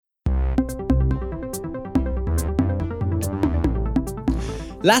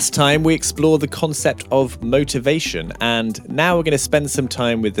Last time we explored the concept of motivation, and now we're going to spend some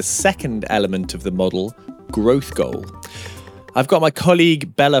time with the second element of the model, growth goal. I've got my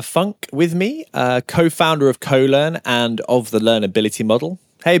colleague Bella Funk with me, co-founder of CoLearn and of the learnability model.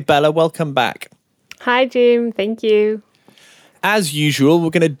 Hey Bella, welcome back. Hi Jim, thank you. As usual,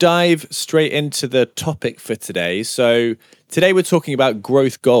 we're going to dive straight into the topic for today. So today we're talking about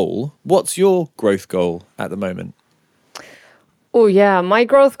growth goal. What's your growth goal at the moment? Oh yeah, my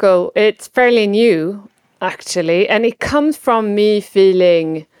growth goal, it's fairly new actually, and it comes from me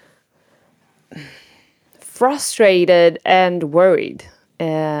feeling frustrated and worried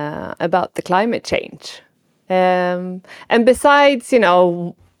about the climate change. And besides,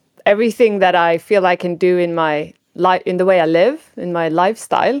 everything that I feel I can do in my life, in the way I live, in my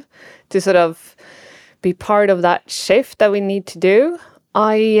lifestyle, to sort of be part of that shift that we need to do,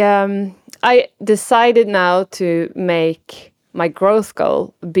 I decided now to make my growth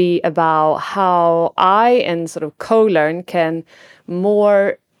goal be about how I and sort of CoLearn can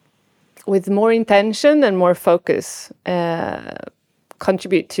with more intention and more focus,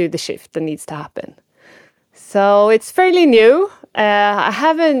 contribute to the shift that needs to happen. So it's fairly new. I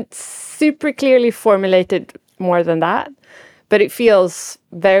haven't super clearly formulated more than that, but it feels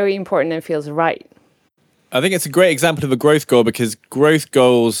very important and feels right. I think it's a great example of a growth goal because growth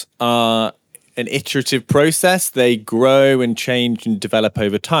goals are an iterative process. They grow and change and develop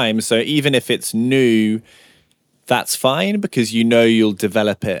over time. So even if it's new, that's fine because you'll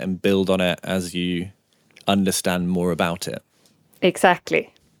develop it and build on it as you understand more about it.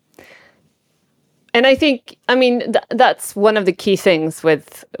 Exactly. And I think, that's one of the key things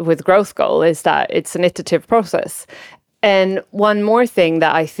with growth goal is that it's an iterative process. And one more thing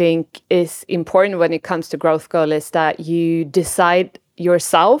that I think is important when it comes to growth goal is that you decide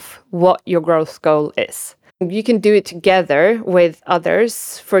yourself what your growth goal is. You can do it together with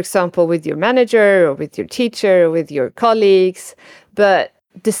others, for example, with your manager or with your teacher or with your colleagues. But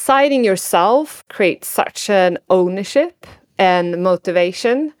deciding yourself creates such an ownership and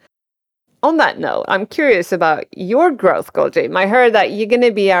motivation. On that note, I'm curious about your growth goal, Jim. I heard that you're going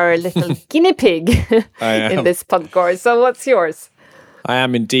to be our little guinea pig in this Podcourse. So what's yours? I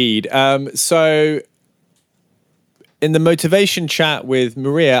am indeed. So in the motivation chat with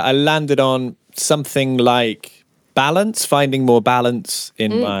Maria, I landed on something like balance, finding more balance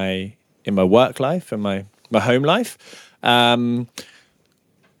in my work life and my home life.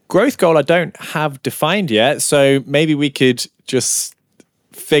 Growth goal I don't have defined yet, so maybe we could just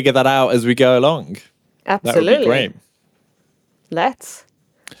figure that out as we go along. Absolutely. That would be great. Let's.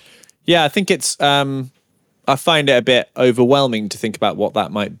 Yeah, I think it's I find it a bit overwhelming to think about what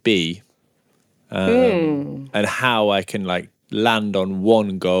that might be. And how I can land on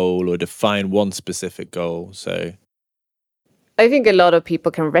one goal or define one specific goal. So I think a lot of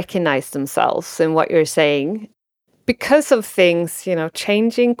people can recognize themselves in what you're saying because of things,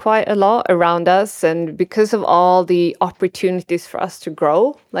 changing quite a lot around us, and because of all the opportunities for us to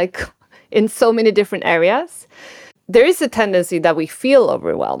grow, in so many different areas. There is a tendency that we feel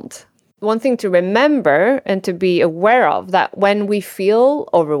overwhelmed. One thing to remember and to be aware of that when we feel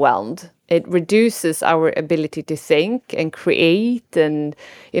overwhelmed, it reduces our ability to think and create and,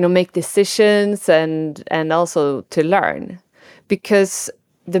 make decisions and also to learn, because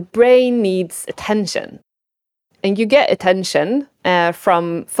the brain needs attention, and you get attention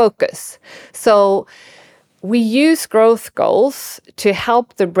from focus. So we use growth goals to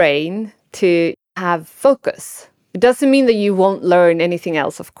help the brain to have focus. It doesn't mean that you won't learn anything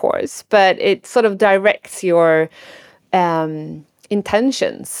else, of course, but it sort of directs your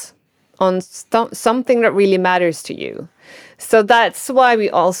intentions on something that really matters to you. So that's why we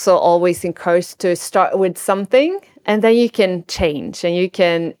also always encourage to start with something, and then you can change and you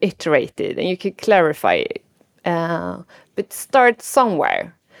can iterate it and you can clarify it. But start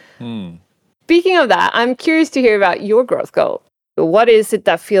somewhere. Speaking of that, I'm curious to hear about your growth goal. What is it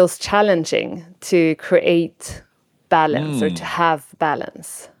that feels challenging to create balance or to have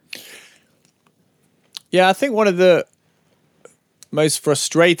balance? Yeah, I think one of the most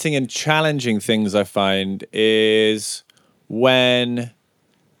frustrating and challenging things I find is when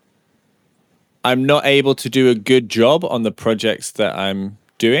I'm not able to do a good job on the projects that I'm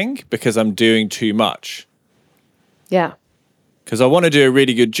doing because I'm doing too much. Yeah. Because I want to do a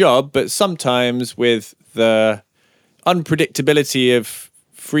really good job, but sometimes with the unpredictability of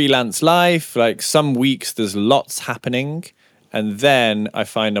freelance life, some weeks there's lots happening, and then I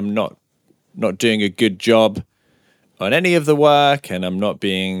find I'm not doing a good job on any of the work, and I'm not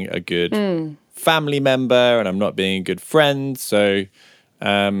being a good family member, and I'm not being a good friend. So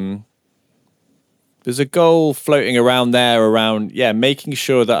there's a goal floating around there around, making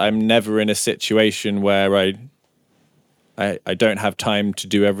sure that I'm never in a situation where I don't have time to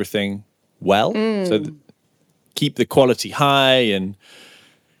do everything well. So keep the quality high and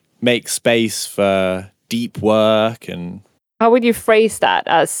make space for deep work. And how would you phrase that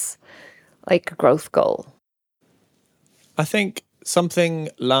as like a growth goal? I think something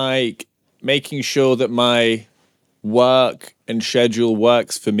like making sure that my work and schedule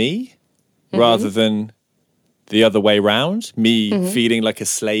works for me rather than the other way round, me feeling like a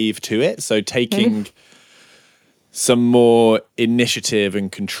slave to it. So taking some more initiative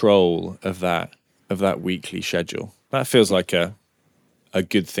and control of that weekly schedule. That feels like a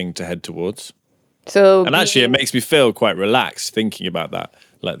good thing to head towards. And actually, it makes me feel quite relaxed thinking about that,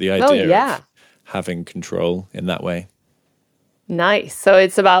 like the idea of having control in that way. Nice. So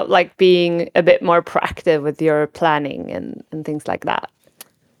it's about like being a bit more proactive with your planning and things like that.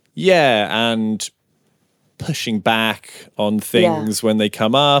 Yeah, and pushing back on things when they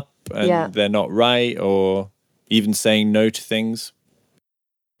come up and they're not right, or even saying no to things.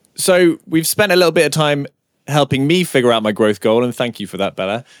 So we've spent a little bit of time helping me figure out my growth goal, and thank you for that,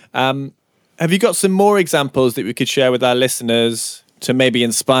 Bella. Have you got some more examples that we could share with our listeners to maybe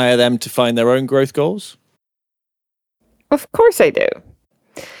inspire them to find their own growth goals? Of course I do.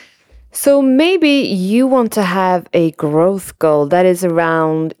 So maybe you want to have a growth goal that is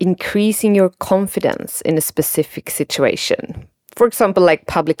around increasing your confidence in a specific situation. For example, like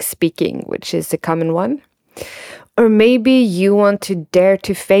public speaking, which is a common one. Or maybe you want to dare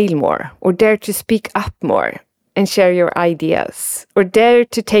to fail more, or dare to speak up more and share your ideas, or dare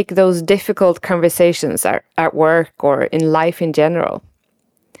to take those difficult conversations at work or in life in general.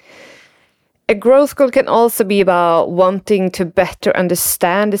 A growth goal can also be about wanting to better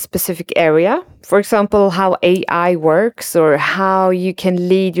understand a specific area. For example, how AI works, or how you can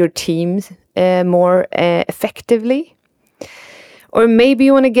lead your teams more effectively. Or maybe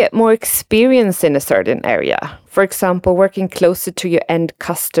you want to get more experience in a certain area. For example, working closer to your end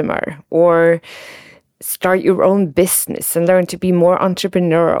customer, or start your own business and learn to be more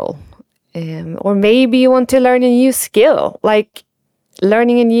entrepreneurial. Or maybe you want to learn a new skill, like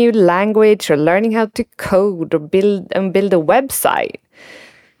learning a new language, or learning how to code, or build a website.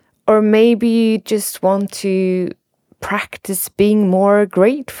 Or maybe you just want to practice being more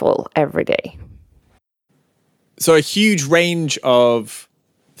grateful every day. So a huge range of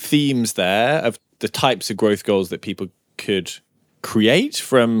themes there of the types of growth goals that people could create,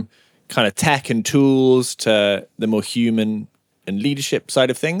 from kind of tech and tools to the more human and leadership side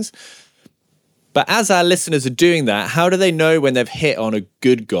of things. But as our listeners are doing that, how do they know when they've hit on a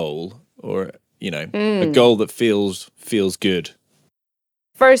good goal, or, a goal that feels good?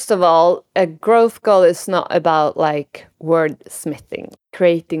 First of all, a growth goal is not about like wordsmithing,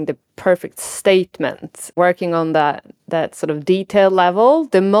 creating the perfect statement, working on that sort of detail level.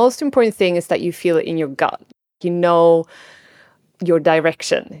 The most important thing is that you feel it in your gut. You know your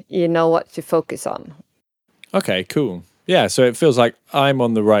direction. You know what to focus on. Okay, cool. Yeah, so it feels like I'm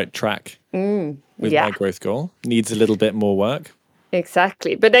on the right track with my growth goal. Needs a little bit more work.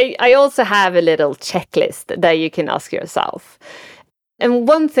 Exactly. But I also have a little checklist that you can ask yourself. And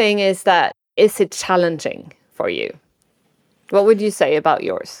one thing is that, is it challenging for you? What would you say about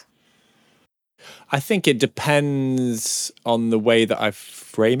yours? I think it depends on the way that I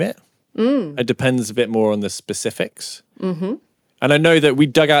frame it. It depends a bit more on the specifics. Mm-hmm. And I know that we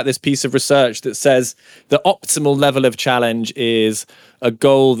dug out this piece of research that says the optimal level of challenge is a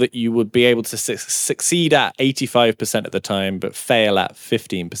goal that you would be able to succeed at 85% of the time, but fail at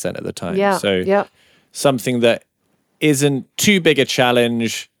 15% of the time. Something that isn't too big a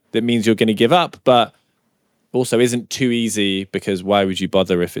challenge that means you're going to give up, but also isn't too easy, because why would you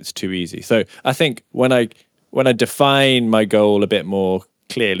bother if it's too easy? So I think when I define my goal a bit more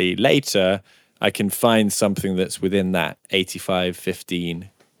clearly later, I can find something that's within that 85-15.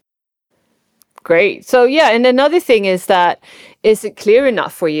 Great. So and another thing is that, is it clear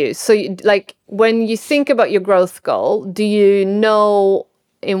enough for you? So like when you think about your growth goal, do you know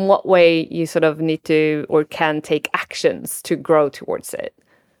in what way you sort of need to or can take actions to grow towards it?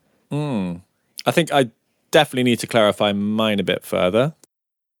 I think I definitely need to clarify mine a bit further.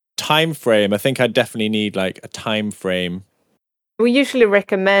 Time frame. I think I definitely need like a time frame. We usually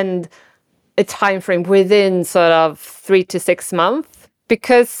recommend a time frame within sort of 3 to 6 months,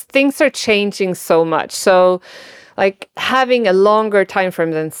 because things are changing so much. So like having a longer time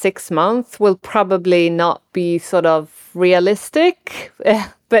frame than 6 months will probably not be sort of realistic.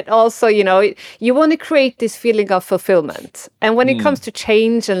 But also, you want to create this feeling of fulfillment. And when it comes to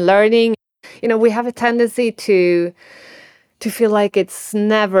change and learning, we have a tendency to to feel like it's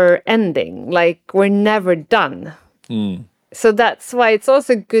never ending, like we're never done. So that's why it's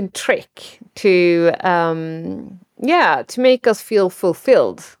also a good trick to make us feel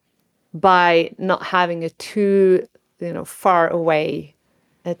fulfilled by not having a too far away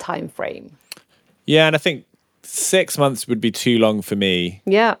time frame. Yeah, and I think 6 months would be too long for me.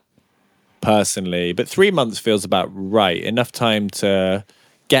 Yeah. Personally, but 3 months feels about right. Enough time to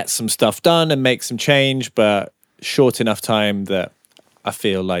get some stuff done and make some change, but short enough time that I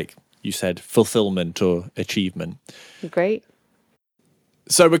feel like you said fulfillment or achievement. Great.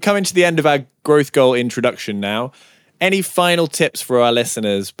 So we're coming to the end of our growth goal introduction now. Any final tips for our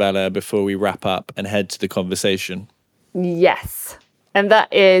listeners, Bella, before we wrap up and head to the conversation? Yes. And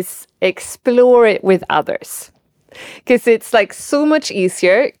that is explore it with others. Because it's like so much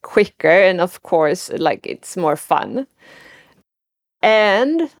easier, quicker, and of course, like it's more fun.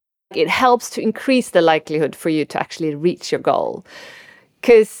 And it helps to increase the likelihood for you to actually reach your goal.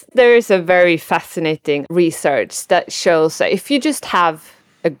 Because there is a very fascinating research that shows that if you just have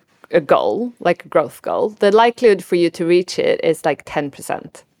a goal, like a growth goal, the likelihood for you to reach it is like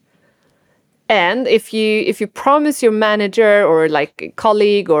 10%. And if you promise your manager or like a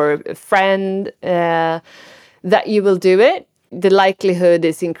colleague or a friend that you will do it, the likelihood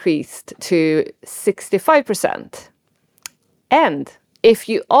is increased to 65%. And if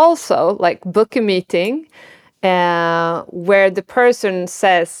you also like book a meeting where the person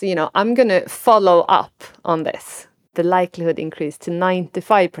says, I'm going to follow up on this, the likelihood increased to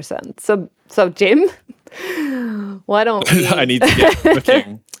 95%. So Jim, why don't we... I need to get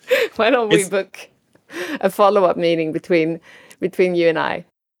booking. Why don't we book a follow-up meeting between you and I?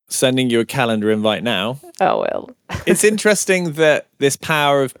 Sending you a calendar invite now. Oh, well. It's interesting that this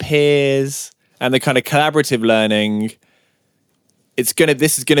power of peers and the kind of collaborative learning, this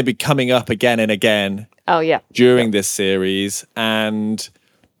is going to be coming up again and again. Oh, yeah. During this series. And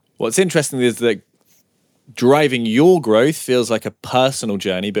what's interesting is that driving your growth feels like a personal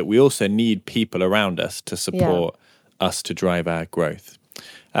journey, but we also need people around us to support us to drive our growth.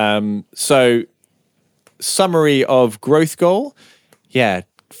 So summary of growth goal. Yeah.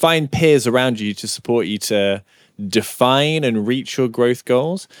 Find peers around you to support you to define and reach your growth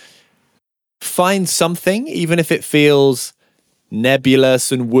goals. Find something, even if it feels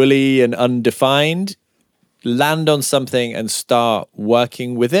nebulous and woolly and undefined, land on something and start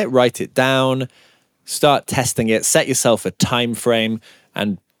working with it. Write it down, start testing it, set yourself a time frame,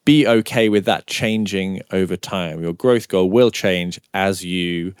 and be okay with that changing over time. Your growth goal will change as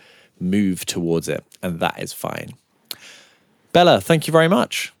you move towards it, and that is fine. Bella, thank you very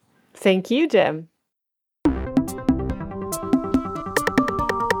much. Thank you, Jim.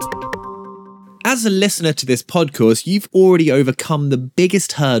 As a listener to this podcast, you've already overcome the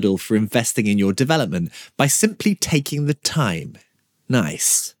biggest hurdle for investing in your development by simply taking the time.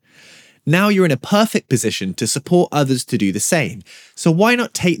 Nice. Now you're in a perfect position to support others to do the same. So why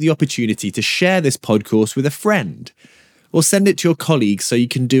not take the opportunity to share this podcast with a friend? Or send it to your colleagues so you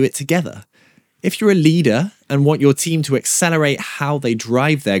can do it together. If you're a leader and want your team to accelerate how they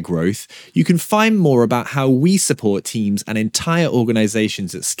drive their growth, you can find more about how we support teams and entire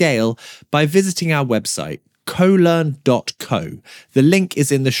organizations at scale by visiting our website, colearn.co. The link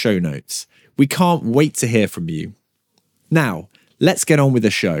is in the show notes. We can't wait to hear from you. Now, let's get on with the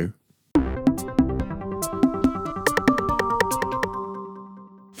show.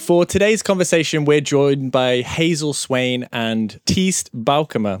 For today's conversation, we're joined by Hazel Swain and Tijs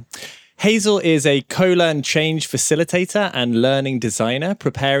Boukema. Hazel is a co-learn change facilitator and learning designer,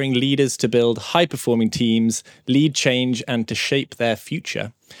 preparing leaders to build high-performing teams, lead change, and to shape their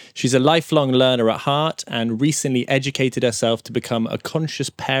future. She's a lifelong learner at heart and recently educated herself to become a conscious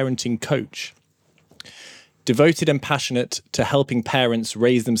parenting coach. Devoted and passionate to helping parents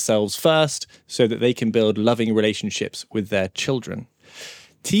raise themselves first so that they can build loving relationships with their children.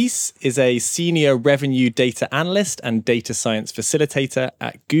 Tijs is a senior revenue data analyst and data science facilitator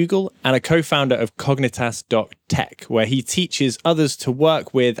at Google and a co-founder of Cognitas.tech, where he teaches others to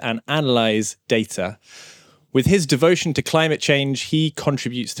work with and analyze data. With his devotion to climate change, he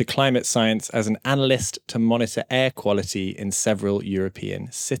contributes to climate science as an analyst to monitor air quality in several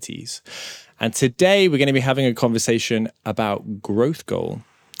European cities. And today we're going to be having a conversation about growth goal.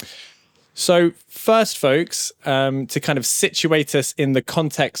 So first, folks, to kind of situate us in the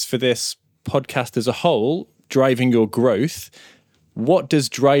context for this podcast as a whole, driving your growth, what does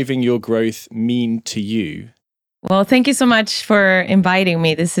driving your growth mean to you? Well, thank you so much for inviting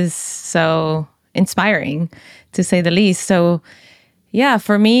me. This is so inspiring, to say the least. So, yeah,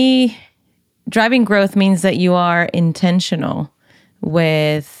 for me, driving growth means that you are intentional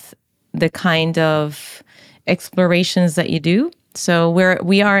with the kind of explorations that you do. So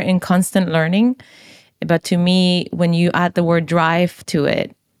we are in constant learning. But to me, when you add the word drive to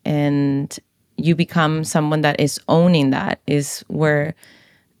it and you become someone that is owning that, is where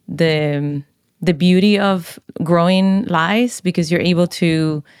the beauty of growing lies, because you're able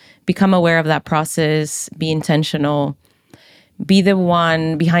to become aware of that process, be intentional, be the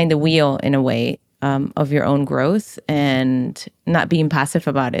one behind the wheel in a way, of your own growth, and not being passive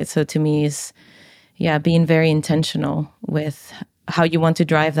about it. So to me is, being very intentional with how you want to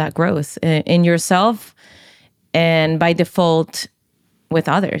drive that growth in yourself and by default with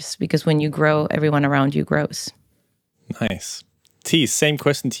others, because when you grow, everyone around you grows. Nice. T, same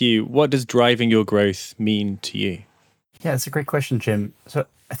question to you. What does driving your growth mean to you? Yeah, it's a great question, Jim. So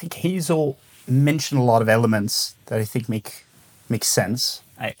I think Hazel mentioned a lot of elements that I think make sense.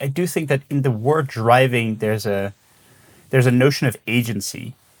 I do think that in the word driving, there's a notion of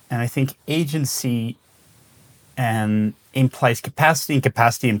agency. And I think agency implies capacity, and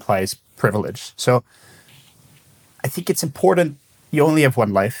capacity implies privilege. So I think it's important. You only have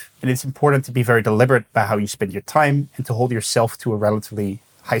one life, and it's important to be very deliberate about how you spend your time and to hold yourself to a relatively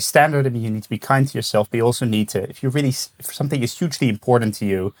high standard. I mean, you need to be kind to yourself, but you also need to, if something is hugely important to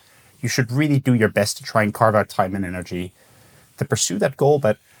you, you should really do your best to try and carve out time and energy to pursue that goal.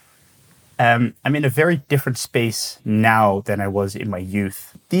 But I'm in a very different space now than I was in my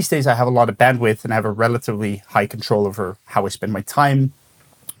youth. These days, I have a lot of bandwidth and I have a relatively high control over how I spend my time,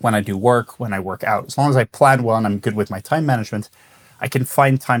 when I do work, when I work out. As long as I plan well and I'm good with my time management, I can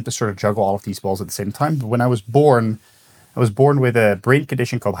find time to sort of juggle all of these balls at the same time. But when I was born with a brain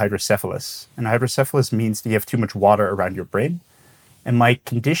condition called hydrocephalus. And hydrocephalus means that you have too much water around your brain. And my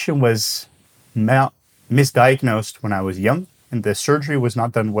condition was misdiagnosed when I was young, and the surgery was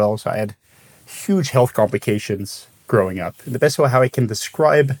not done well. So I had huge health complications growing up. And the best way how I can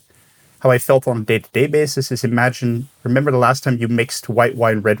describe how I felt on a day-to-day basis is remember the last time you mixed white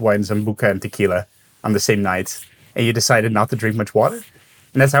wine, red wine, Zambuca, and tequila on the same night, and you decided not to drink much water?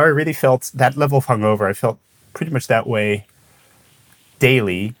 And that's how I really felt, that level of hungover. I felt pretty much that way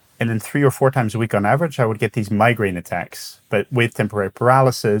daily. And then 3 or 4 times a week on average, I would get these migraine attacks, but with temporary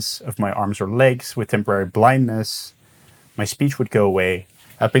paralysis of my arms or legs, with temporary blindness. My speech would go away.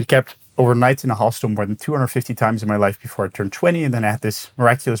 I've been kept overnight in a hospital more than 250 times in my life before I turned 20. And then I had this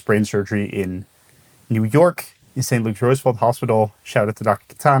miraculous brain surgery in New York, in St. Luke's Roosevelt Hospital. Shout out to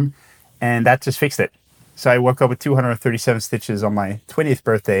Dr. Katan. And that just fixed it. So I woke up with 237 stitches on my 20th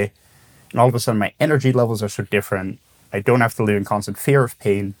birthday. And all of a sudden, my energy levels are so different. I don't have to live in constant fear of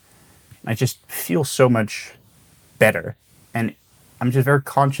pain. I just feel so much better. And I'm just very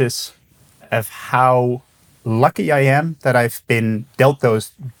conscious of how lucky I am that I've been dealt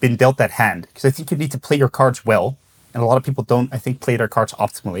that hand. Because I think you need to play your cards well. And a lot of people don't, I think, play their cards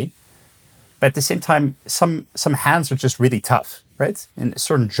optimally. But at the same time, some hands are just really tough, right? And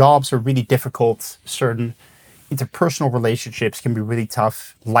certain jobs are really difficult. Certain interpersonal relationships can be really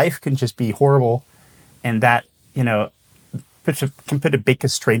tough. Life can just be horrible. And that, can put a big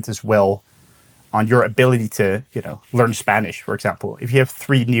constraint as well on your ability to, learn Spanish, for example. If you have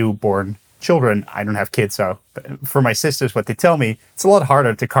 3 newborn children, I don't have kids, so for my sisters, what they tell me, it's a lot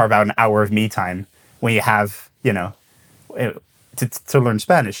harder to carve out an hour of me time when you have, to learn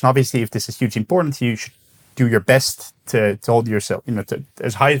Spanish. And obviously, if this is hugely important to you, you should do your best to hold yourself, to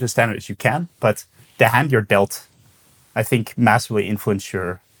as high as a standard as you can. But the hand you're dealt, I think, massively influence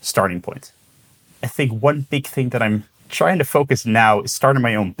your starting point. I think one big thing that I'm trying to focus now is starting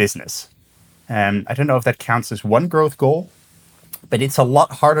my own business. I don't know if that counts as one growth goal, but it's a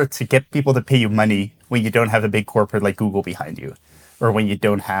lot harder to get people to pay you money when you don't have a big corporate like Google behind you, or when you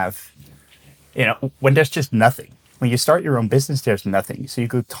don't have, when there's just nothing. When you start your own business, there's nothing. So you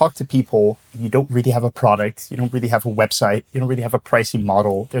go talk to people, you don't really have a product, you don't really have a website, you don't really have a pricing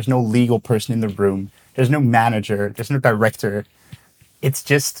model, there's no legal person in the room, there's no manager, there's no director. It's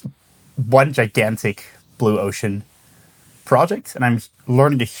just one gigantic blue ocean project. And I'm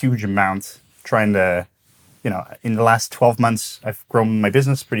learning a huge amount, trying to, in the last 12 months, I've grown my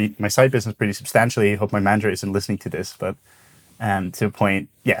side business pretty substantially. I hope my manager isn't listening to this, but to a point,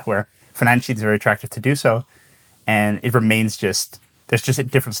 where financially it's very attractive to do so. And it remains there's just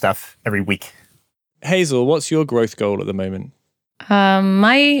different stuff every week. Hazel, what's your growth goal at the moment?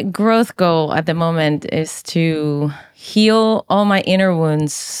 My growth goal at the moment is to heal all my inner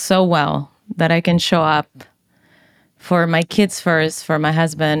wounds so well that I can show up for my kids first, for my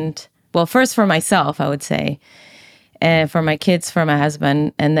husband. Well, first for myself, I would say, and for my kids, for my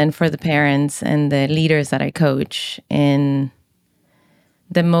husband, and then for the parents and the leaders that I coach in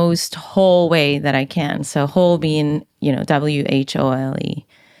the most whole way that I can. So whole being, WHOLE.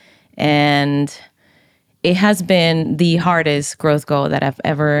 And it has been the hardest growth goal that I've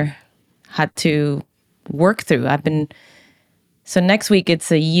ever had to work through. So next week,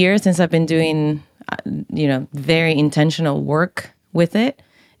 it's a year since I've been doing, very intentional work with it.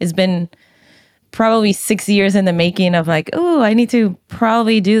 It's been probably 6 years in the making of like, oh, I need to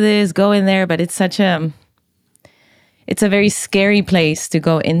probably do this, go in there. But it's a very scary place to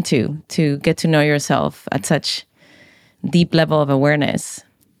go into, to get to know yourself at such deep level of awareness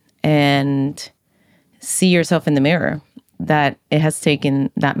and see yourself in the mirror, that it has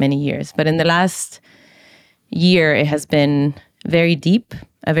taken that many years. But in the last year, it has been very deep,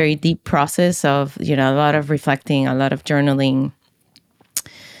 a very deep process of, a lot of reflecting, a lot of journaling.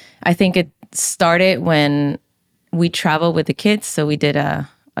 I think it started when we traveled with the kids. So we did a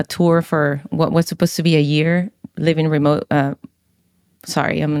tour for what was supposed to be a year, living remote.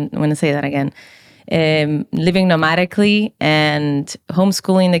 Sorry, I'm going to say that again. Living nomadically and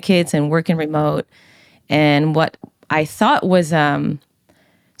homeschooling the kids and working remote. And what I thought was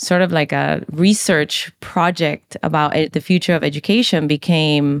sort of like a research project about the future of education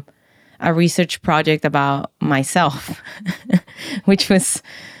became a research project about myself, which was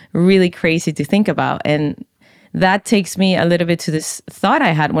really crazy to think about. And that takes me a little bit to this thought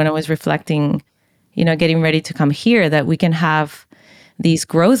I had when I was reflecting, getting ready to come here, that we can have these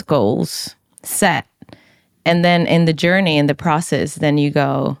growth goals set. And then in the journey, in the process, then you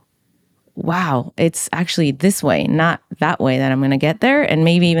go, wow, it's actually this way, not that way that I'm going to get there. And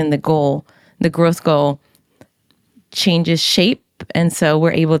maybe even the growth goal changes shape. And so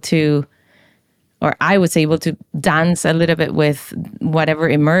we're able to, or I was able to dance a little bit with whatever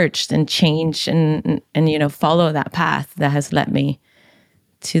emerged and change and follow that path that has led me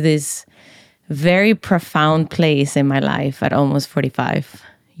to this very profound place in my life at almost 45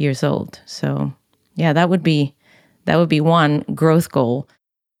 years old. So yeah, that would be one growth goal.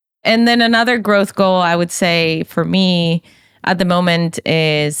 And then another growth goal I would say for me at the moment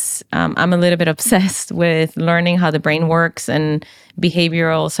is I'm a little bit obsessed with learning how the brain works and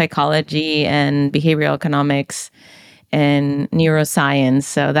behavioral psychology and behavioral economics and neuroscience.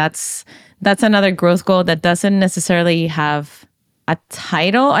 So that's another growth goal that doesn't necessarily have a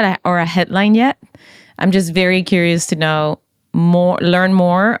title or a headline yet. I'm just very curious to learn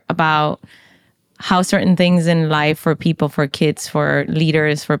more about how certain things in life for people, for kids, for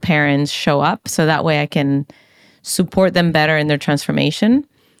leaders, for parents show up. So that way I can support them better in their transformation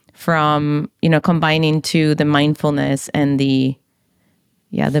from, combining to the mindfulness and the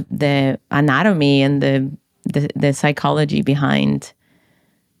anatomy and the psychology behind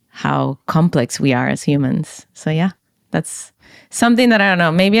how complex we are as humans. So yeah, that's something that I don't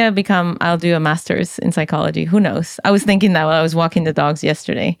know. Maybe I'll do a master's in psychology. Who knows? I was thinking that while I was walking the dogs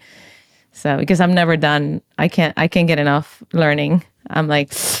yesterday. So because I'm never done, I can't get enough learning. I'm like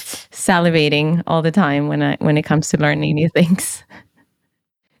salivating all the time when it comes to learning new things.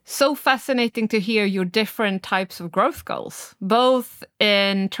 So fascinating to hear your different types of growth goals, both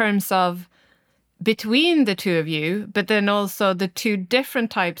in terms of between the two of you, but then also the two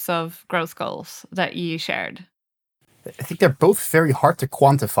different types of growth goals that you shared. I think they're both very hard to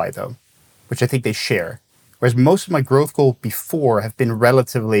quantify, though, which I think they share. Whereas most of my growth goals before have been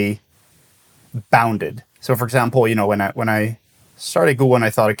relatively bounded. So, for example, when I started Google, and I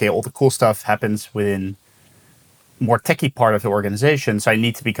thought, okay, all the cool stuff happens within more techie part of the organization. So I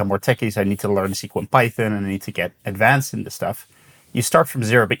need to become more techie. So I need to learn SQL and Python, and I need to get advanced in this stuff. You start from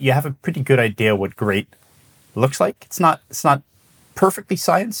zero, but you have a pretty good idea what great looks like. It's not perfectly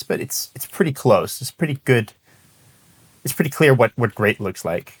science, but it's pretty close. It's pretty good. It's pretty clear what great looks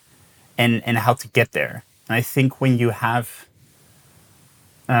like, and how to get there. And I think when you have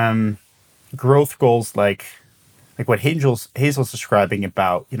growth goals like what Hazel's describing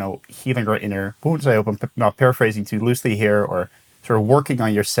about, healing our inner wounds. I hope I'm not paraphrasing too loosely here, or sort of working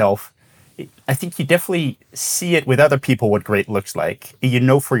on yourself. I think you definitely see it with other people what great looks like.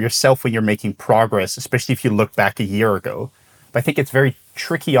 For yourself when you're making progress, especially if you look back a year ago. But I think it's very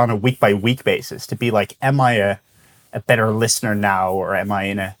tricky on a week by week basis to be like, am I a better listener now, or am I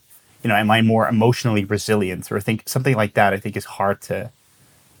am I more emotionally resilient, or something like that? I think is hard to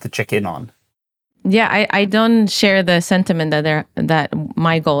check in on. Yeah, I don't share the sentiment that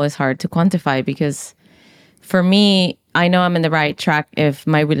my goal is hard to quantify, because for me, I know I'm in the right track if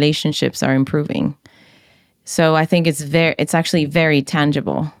my relationships are improving. So I think it's actually very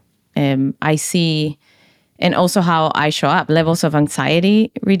tangible. I see, and also how I show up, levels of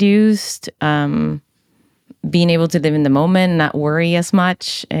anxiety reduced, being able to live in the moment, not worry as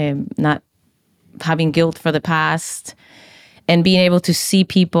much, not having guilt for the past, and being able to see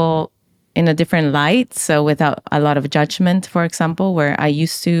people in a different light. So without a lot of judgment, for example, where I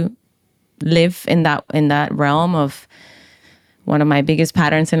used to live in that realm of one of my biggest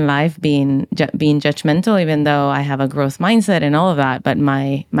patterns in life being judgmental, even though I have a growth mindset and all of that. But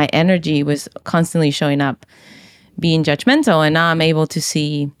my energy was constantly showing up being judgmental, and now I'm able to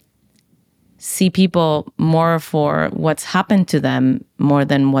see people more for what's happened to them more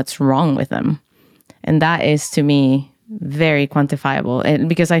than what's wrong with them. And that is, to me, very quantifiable. And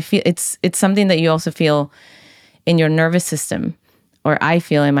because I feel it's something that you also feel in your nervous system, or I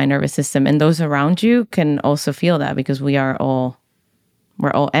feel in my nervous system, and those around you can also feel that, because we're all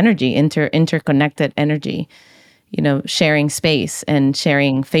energy, interconnected energy, sharing space and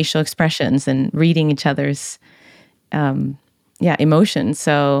sharing facial expressions and reading each other's emotions.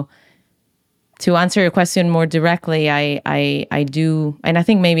 So to answer your question more directly, I do, and I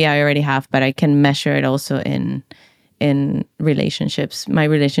think maybe I already have, but I can measure it also in relationships. My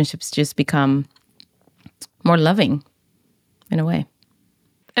relationships just become more loving in a way.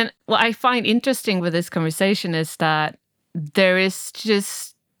 And what I find interesting with this conversation is that there is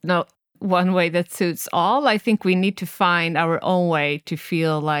just no one way that suits all. I think we need to find our own way to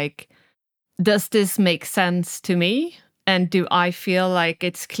feel like, does this make sense to me? And do I feel like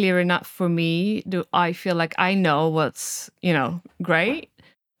it's clear enough for me? Do I feel like I know what's, great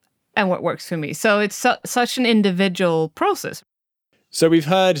and what works for me? So it's such an individual process. So we've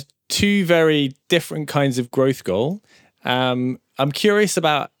heard two very different kinds of growth goal. I'm curious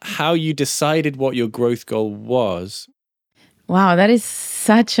about how you decided what your growth goal was. Wow, that is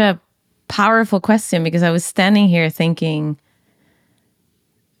such a powerful question, because I was standing here thinking,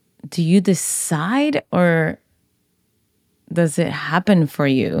 do you decide or does it happen for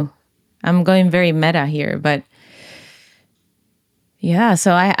you? I'm going very meta here, but yeah,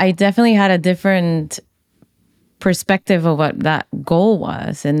 so I definitely had a different perspective of what that goal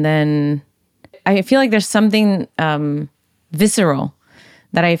was. And then I feel like there's something visceral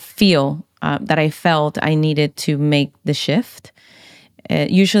that I feel, that I felt I needed to make the shift.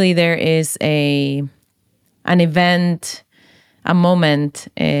 Usually there is an event, a moment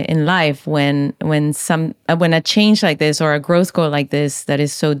in life when a change like this or a growth goal like this that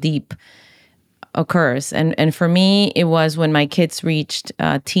is so deep occurs. And for me, it was when my kids reached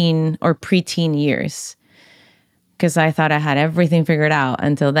teen or preteen years, because I thought I had everything figured out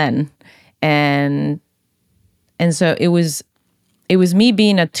until then. And so it was me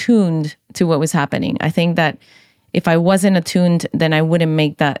being attuned to what was happening. I think that if I wasn't attuned, then I wouldn't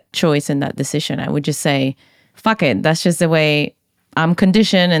make that choice and that decision. I would just say, fuck it, that's just the way I'm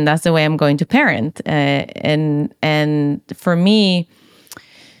conditioned, and that's the way I'm going to parent. And for me,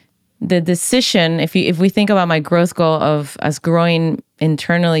 the decision, if we think about my growth goal of us growing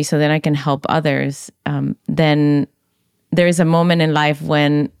internally so then I can help others, then there is a moment in life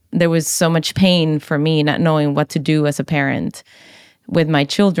when there was so much pain for me not knowing what to do as a parent with my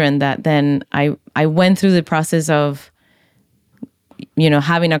children, that then I went through the process of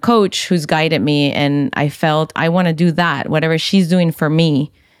having a coach who's guided me, and I felt I want to do that. Whatever she's doing for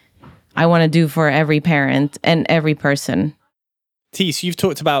me, I want to do for every parent and every person. Thies, you've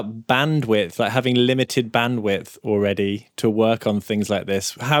talked about bandwidth, like having limited bandwidth already to work on things like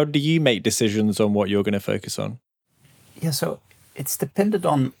this. How do you make decisions on what you're going to focus on? Yeah, so it's depended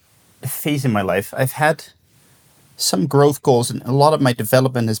on the phase in my life. I've had some growth goals, and a lot of my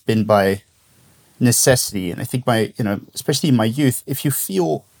development has been by necessity. And I think especially in my youth, if you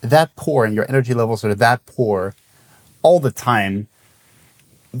feel that poor and your energy levels are that poor all the time,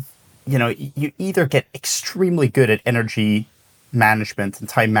 you either get extremely good at energy management and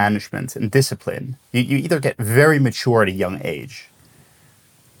time management and discipline. You either get very mature at a young age,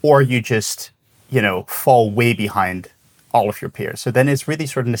 or you just, fall way behind all of your peers. So then it's really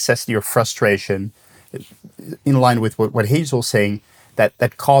sort of necessity or frustration, in line with what Hazel's saying,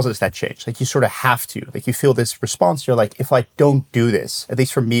 that causes that change. Like you sort of have to, like you feel this response. You're like, if I don't do this, at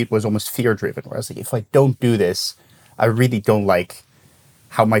least for me, it was almost fear driven, where I was like, if I don't do this, I really don't like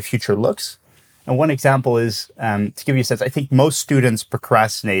how my future looks. And one example is, to give you a sense, I think most students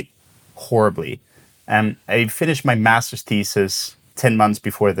procrastinate horribly. I finished my master's thesis 10 months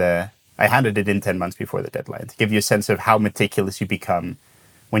before I handed it in 10 months before the deadline, to give you a sense of how meticulous you become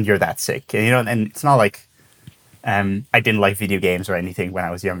when you're that sick. And it's not like I didn't like video games or anything when I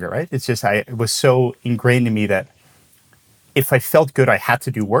was younger, right? It's just, it was so ingrained in me that if I felt good, I had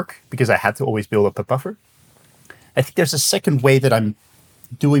to do work because I had to always build up a buffer. I think there's a second way that I'm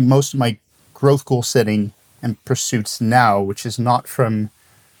doing most of my growth goal setting and pursuits now, which is not from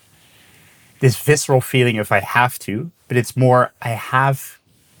this visceral feeling of I have to, but it's more I have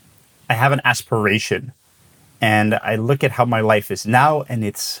an aspiration, and I look at how my life is now, and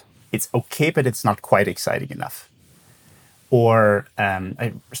it's okay, but it's not quite exciting enough. Or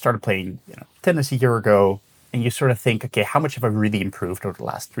I started playing tennis a year ago, and you sort of think, okay, how much have I really improved over the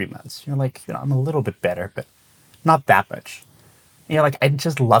last 3 months? You're like, I'm a little bit better, but not that much. And you're like, I'd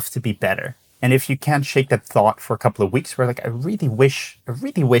just love to be better. And if you can't shake that thought for a couple of weeks, where like, I really wish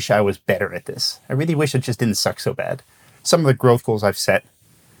I was better at this. I really wish it just didn't suck so bad. Some of the growth goals I've set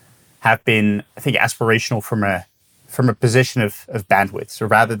have been, I think, aspirational from a position of bandwidth. So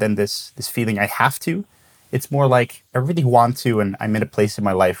rather than this feeling I have to, it's more like I really want to, and I'm in a place in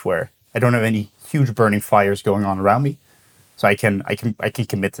my life where I don't have any huge burning fires going on around me, so I can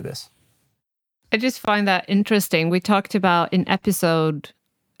commit to this. I just find that interesting. We talked about in episode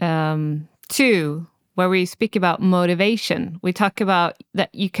 2, where we speak about motivation. We talk about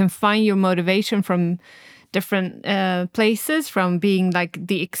that you can find your motivation from different places, from being like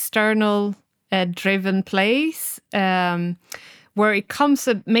the external driven place, where it comes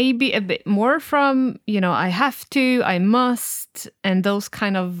maybe a bit more from, I have to, I must, and those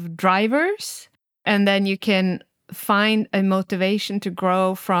kind of drivers. And then you can find a motivation to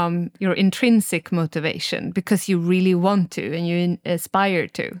grow from your intrinsic motivation because you really want to and you aspire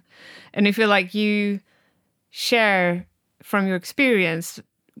to. And I feel like you share from your experience,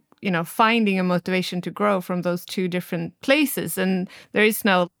 finding a motivation to grow from those two different places. And there is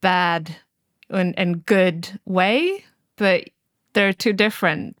no bad and good way, but there are two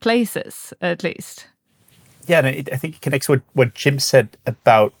different places, at least. Yeah, and I think it connects with what Jim said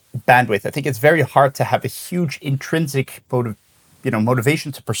about bandwidth. I think it's very hard to have a huge intrinsic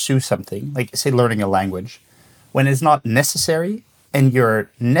motivation to pursue something, like, say, learning a language, when it's not necessary, and your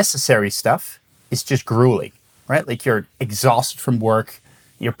necessary stuff is just grueling, right? Like, you're exhausted from work,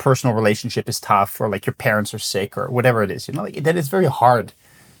 your personal relationship is tough, or like your parents are sick, or whatever it is. Then it's very hard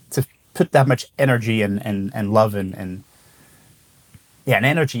to put that much energy and love and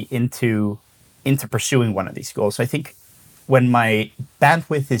energy into pursuing one of these goals. So I think when my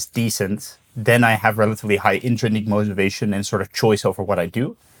bandwidth is decent, then I have relatively high intrinsic motivation and sort of choice over what I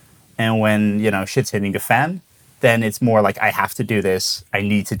do. And when, shit's hitting the fan, then it's more like I have to do this, I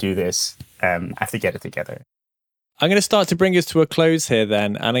need to do this, I have to get it together. I'm going to start to bring us to a close here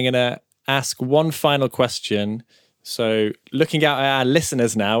then, and I'm going to ask one final question. So looking at our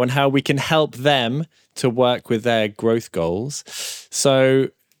listeners now and how we can help them to work with their growth goals. So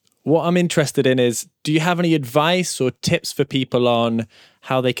what I'm interested in is, do you have any advice or tips for people on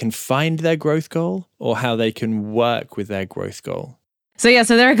how they can find their growth goal or how they can work with their growth goal? So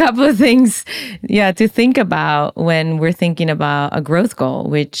there are a couple of things, to think about when we're thinking about a growth goal,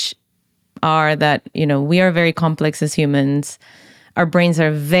 which are that, we are very complex as humans. Our brains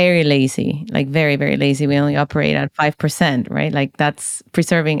are very lazy, like very, very lazy. We only operate at 5%, right? Like, that's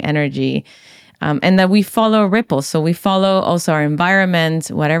preserving energy. And that we follow ripples. So we follow also our environment,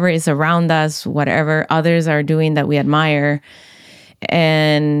 whatever is around us, whatever others are doing that we admire.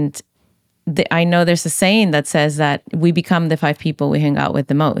 And I know there's a saying that says that we become the 5 people we hang out with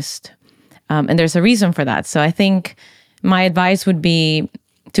the most. And there's a reason for that. So I think my advice would be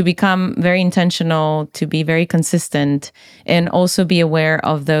to become very intentional, to be very consistent, and also be aware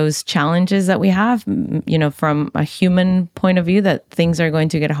of those challenges that we have, from a human point of view, that things are going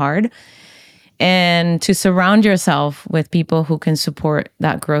to get hard. And to surround yourself with people who can support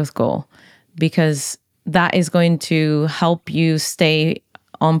that growth goal, because that is going to help you stay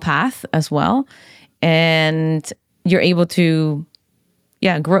on path as well. And you're able to,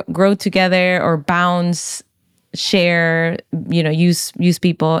 grow together or bounce, share, use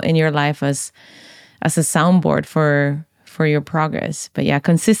people in your life as a soundboard for your progress. But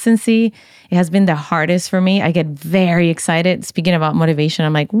consistency, it has been the hardest for me. I get very excited. Speaking about motivation,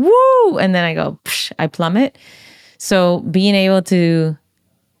 I'm like, woo! And then I go, I plummet. So being able to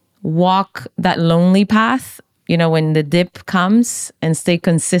walk that lonely path, when the dip comes, and stay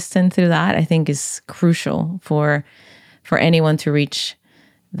consistent through that, I think is crucial for anyone to reach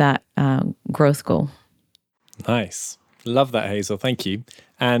that growth goal. Nice. Love that, Hazel. Thank you.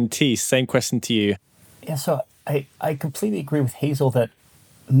 And T, same question to you. Yeah, so I completely agree with Hazel that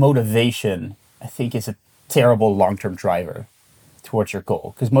motivation, I think, is a terrible long-term driver towards your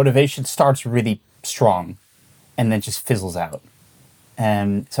goal, because motivation starts really strong and then just fizzles out.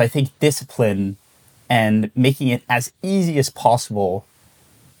 So I think discipline and making it as easy as possible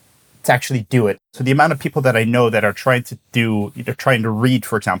to actually do it. So the amount of people that I know that are trying to read,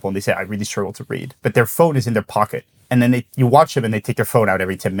 for example, and they say, I really struggle to read, but their phone is in their pocket. And then you watch them and they take their phone out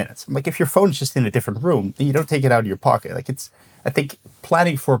every 10 minutes. I'm like, if your phone is just in a different room, then you don't take it out of your pocket. I think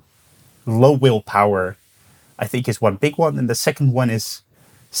planning for low willpower, I think, is one big one. And the second one is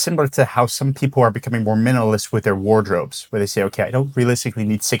similar to how some people are becoming more minimalist with their wardrobes, where they say, okay, I don't realistically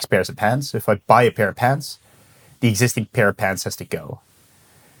need 6 pairs of pants. If I buy a pair of pants, the existing pair of pants has to go.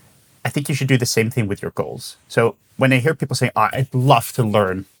 I think you should do the same thing with your goals. So when I hear people saying, I'd love to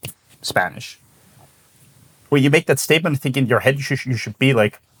learn Spanish, when you make that statement, I think in your head you should be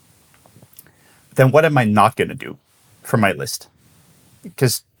like, then what am I not going to do for my list?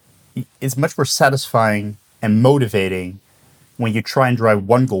 Because it's much more satisfying and motivating when you try and drive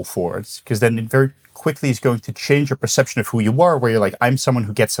one goal forwards, because then it very quickly is going to change your perception of who you are, where you're like, I'm someone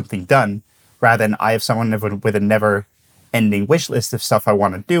who gets something done, rather than I have someone with a never-ending wish list of stuff I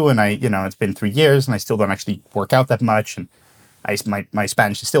want to do, and it's been 3 years, and I still don't actually work out that much, and my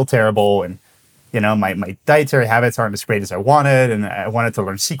Spanish is still terrible, and my dietary habits aren't as great as I wanted, and I wanted to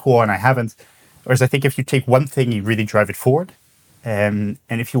learn SQL, and I haven't. Whereas I think if you take one thing, you really drive it forward, and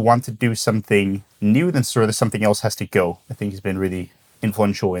if you want to do something new, then sort of something else has to go. I think it's been really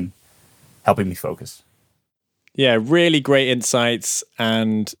influential in helping me focus. Yeah, really great insights.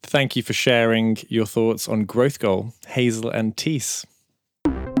 And thank you for sharing your thoughts on Growth Goal, Hazel and Thies.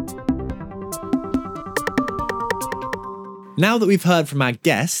 Now that we've heard from our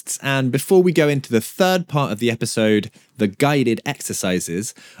guests, and before we go into the third part of the episode, the guided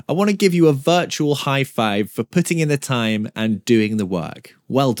exercises, I want to give you a virtual high five for putting in the time and doing the work.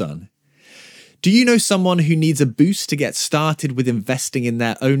 Well done. Do you know someone who needs a boost to get started with investing in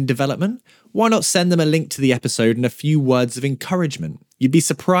their own development? Why not send them a link to the episode and a few words of encouragement? You'd be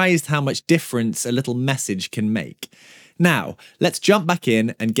surprised how much difference a little message can make. Now, let's jump back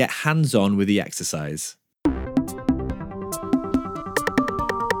in and get hands-on with the exercise.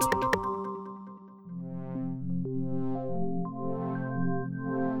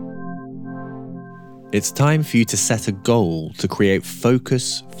 It's time for you to set a goal to create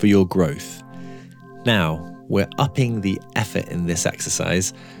focus for your growth. Now, we're upping the effort in this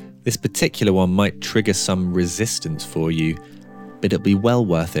exercise. This particular one might trigger some resistance for you, but it'll be well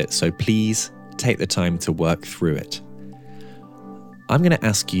worth it, so please take the time to work through it. I'm going to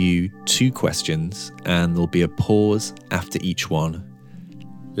ask you 2 questions, and there'll be a pause after each one.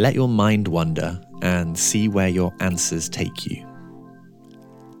 Let your mind wander and see where your answers take you.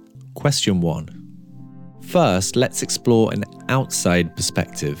 Question 1. First, let's explore an outside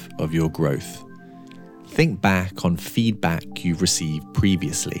perspective of your growth. Think back on feedback you've received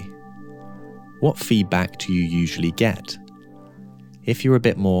previously. What feedback do you usually get? If you're a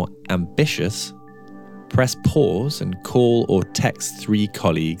bit more ambitious, press pause and call or text 3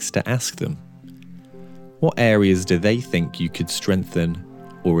 colleagues to ask them. What areas do they think you could strengthen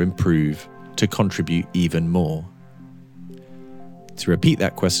or improve to contribute even more? To repeat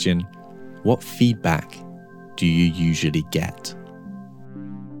that question, what feedback do you usually get?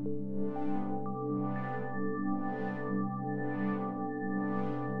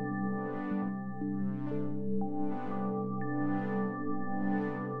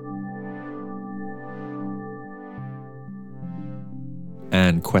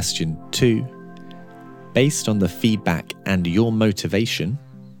 And question 2, based on the feedback and your motivation,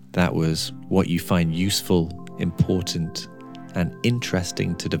 that was what you find useful, important, and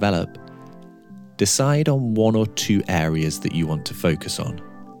interesting to develop, decide on 1 or 2 areas that you want to focus on.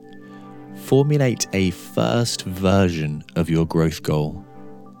 Formulate a first version of your growth goal.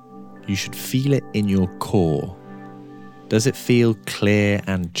 You should feel it in your core. Does it feel clear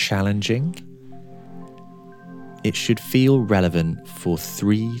and challenging? It should feel relevant for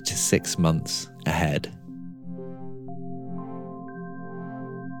 3 to 6 months ahead.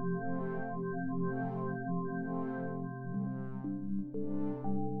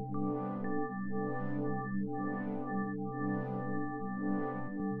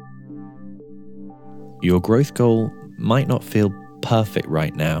 Your growth goal might not feel perfect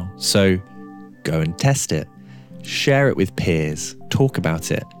right now, so go and test it. Share it with peers, talk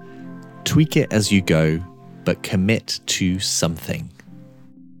about it, tweak it as you go, but commit to something.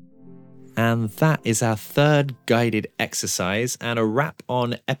 And that is our third guided exercise and a wrap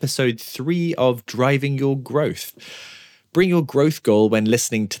on episode 3 of Driving Your Growth. Bring your growth goal when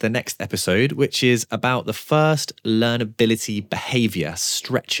listening to the next episode, which is about the first learnability behavior,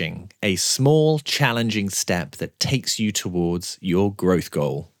 stretching, a small, challenging step that takes you towards your growth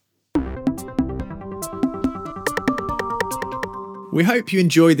goal. We hope you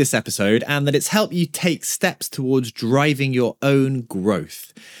enjoyed this episode and that it's helped you take steps towards driving your own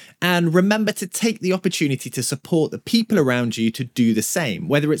growth. And remember to take the opportunity to support the people around you to do the same,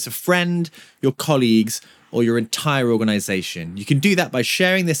 whether it's a friend, your colleagues, or your entire organization. You can do that by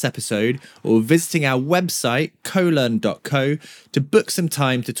sharing this episode or visiting our website, colearn.co, to book some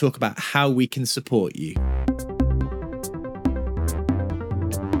time to talk about how we can support you.